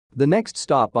The next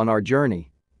stop on our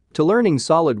journey to learning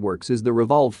SolidWorks is the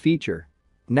Revolve feature.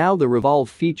 Now the Revolve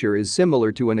feature is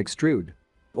similar to an extrude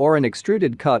or an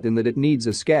extruded cut in that it needs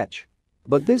a sketch.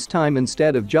 But this time,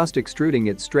 instead of just extruding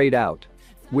it straight out,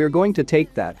 we're going to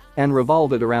take that and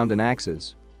revolve it around an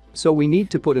axis. So we need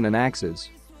to put in an axis.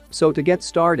 So to get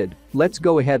started, let's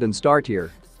go ahead and start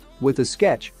here with a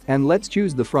sketch, and let's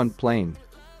choose the front plane.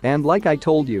 And like I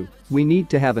told you, we need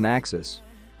to have an axis.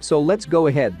 So let's go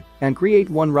ahead and create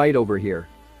one right over here.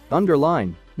 Under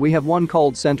line, we have one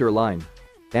called center line.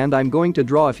 And I'm going to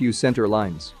draw a few center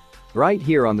lines right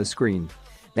here on the screen.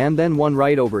 And then one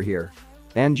right over here.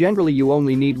 And generally you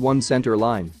only need one center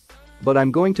line. But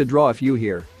I'm going to draw a few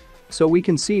here so we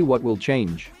can see what will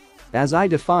change as I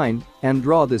define and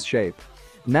draw this shape.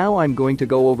 Now I'm going to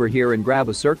go over here and grab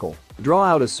a circle, draw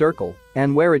out a circle,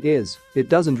 and where it is, it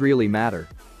doesn't really matter.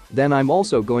 Then I'm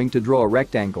also going to draw a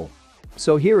rectangle.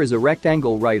 So here is a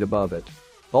rectangle right above it.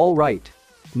 Alright.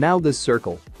 Now this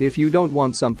circle, if you don't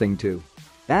want something to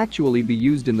actually be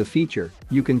used in the feature,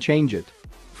 you can change it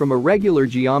from a regular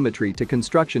geometry to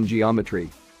construction geometry.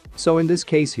 So in this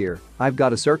case here, I've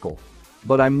got a circle,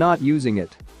 but I'm not using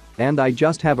it. And I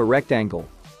just have a rectangle.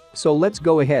 So let's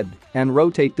go ahead and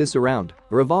rotate this around,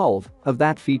 revolve, of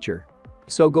that feature.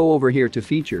 So go over here to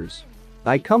features.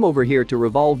 I come over here to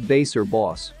revolve base or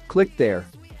boss, click there.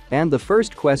 And the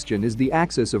first question is the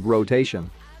axis of rotation.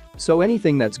 So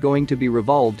anything that's going to be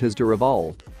revolved has to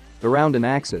revolve around an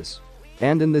axis.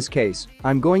 And in this case,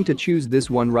 I'm going to choose this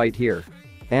one right here.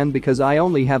 And because I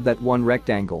only have that one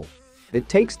rectangle, it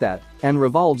takes that and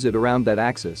revolves it around that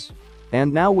axis.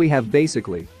 And now we have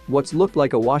basically what's looked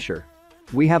like a washer.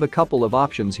 We have a couple of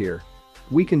options here.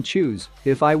 We can choose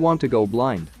if I want to go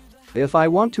blind, if I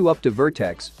want to up to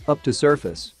vertex, up to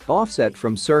surface, offset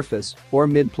from surface, or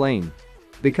mid-plane.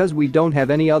 Because we don't have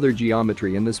any other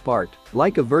geometry in this part,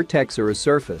 like a vertex or a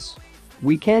surface.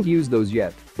 We can't use those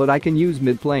yet, but I can use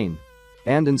mid-plane.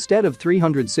 And instead of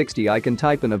 360 I can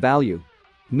type in a value.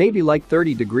 Maybe like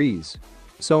 30 degrees.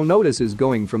 So notice is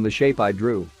going from the shape I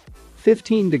drew.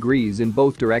 15 degrees in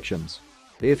both directions.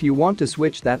 If you want to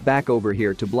switch that back over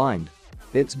here to blind,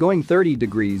 it's going 30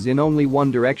 degrees in only one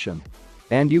direction.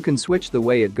 And you can switch the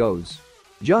way it goes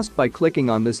just by clicking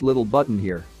on this little button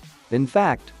here. In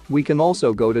fact, we can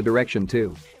also go to direction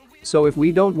 2. So if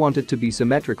we don't want it to be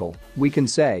symmetrical, we can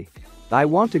say, I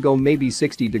want to go maybe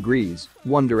 60 degrees,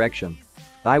 one direction.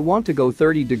 I want to go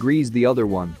 30 degrees the other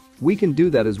one. We can do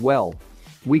that as well.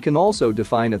 We can also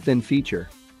define a thin feature.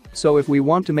 So if we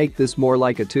want to make this more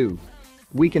like a tube,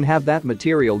 we can have that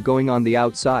material going on the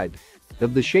outside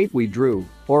of the shape we drew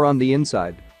or on the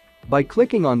inside by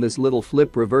clicking on this little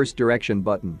flip reverse direction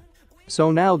button.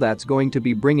 So now that's going to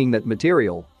be bringing that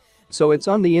material so it's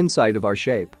on the inside of our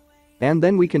shape. And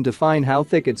then we can define how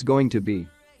thick it's going to be.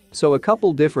 So a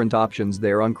couple different options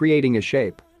there on creating a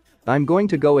shape. I'm going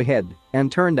to go ahead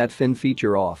and turn that fin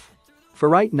feature off for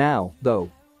right now,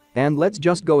 though. And let's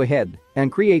just go ahead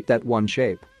and create that one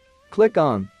shape. Click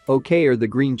on OK or the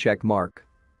green check mark.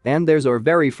 And there's our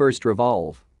very first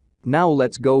revolve. Now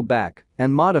let's go back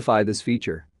and modify this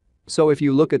feature. So if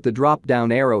you look at the drop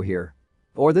down arrow here,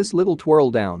 or this little twirl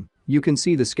down, you can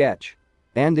see the sketch.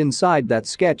 And inside that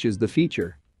sketch is the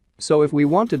feature. So if we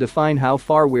want to define how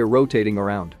far we're rotating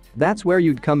around, that's where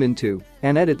you'd come into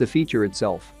and edit the feature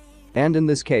itself. And in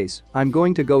this case, I'm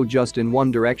going to go just in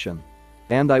one direction.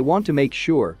 And I want to make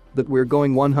sure that we're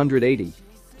going 180.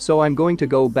 So I'm going to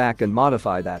go back and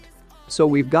modify that. So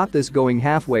we've got this going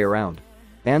halfway around.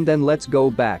 And then let's go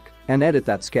back and edit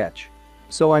that sketch.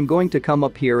 So I'm going to come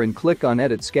up here and click on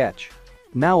Edit Sketch.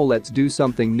 Now let's do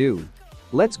something new.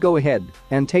 Let's go ahead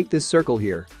and take this circle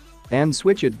here and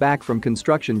switch it back from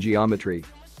construction geometry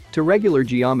to regular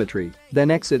geometry, then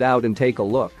exit out and take a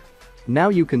look. Now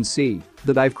you can see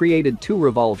that I've created two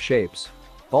revolve shapes,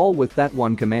 all with that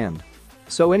one command.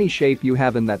 So any shape you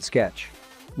have in that sketch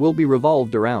will be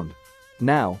revolved around.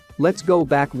 Now, let's go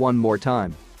back one more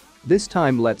time. This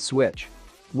time let's switch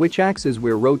which axis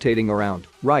we're rotating around,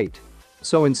 right?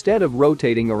 So instead of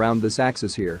rotating around this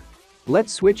axis here,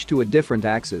 let's switch to a different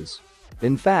axis.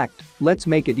 In fact, let's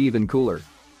make it even cooler.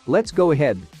 Let's go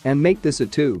ahead and make this a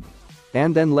tube.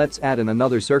 And then let's add in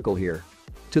another circle here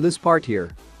to this part here.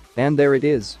 And there it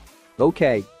is.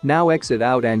 Okay, now exit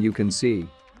out and you can see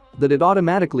that it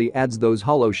automatically adds those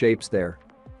hollow shapes there.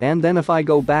 And then if I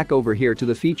go back over here to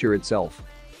the feature itself,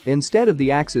 instead of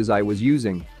the axis I was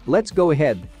using, let's go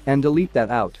ahead and delete that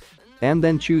out. And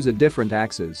then choose a different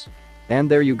axis. And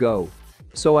there you go.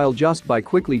 So I'll just by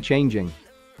quickly changing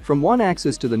from one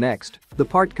axis to the next, the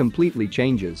part completely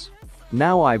changes.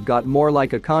 Now I've got more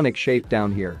like a conic shape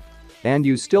down here. And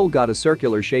you still got a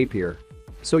circular shape here.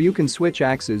 so you can switch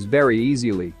axes very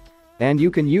easily. And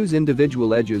you can use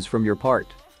individual edges from your part.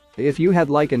 If you had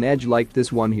like an edge like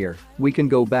this one here, we can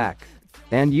go back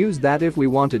and use that if we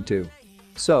wanted to.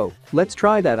 So, let's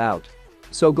try that out.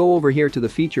 So go over here to the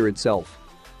feature itself.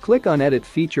 Click on Edit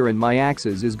Feature and my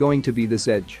axis is going to be this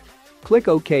edge. Click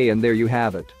OK and there you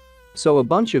have it. So a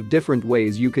bunch of different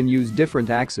ways you can use different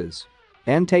axes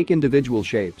and take individual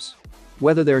shapes,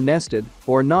 whether they're nested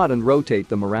or not, and rotate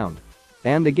them around.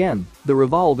 And again, the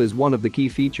revolve is one of the key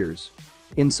features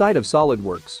inside of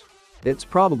SolidWorks. It's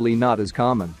probably not as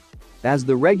common as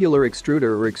the regular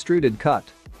extruder or extruded cut,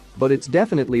 but it's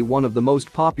definitely one of the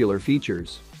most popular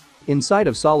features inside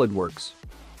of SolidWorks.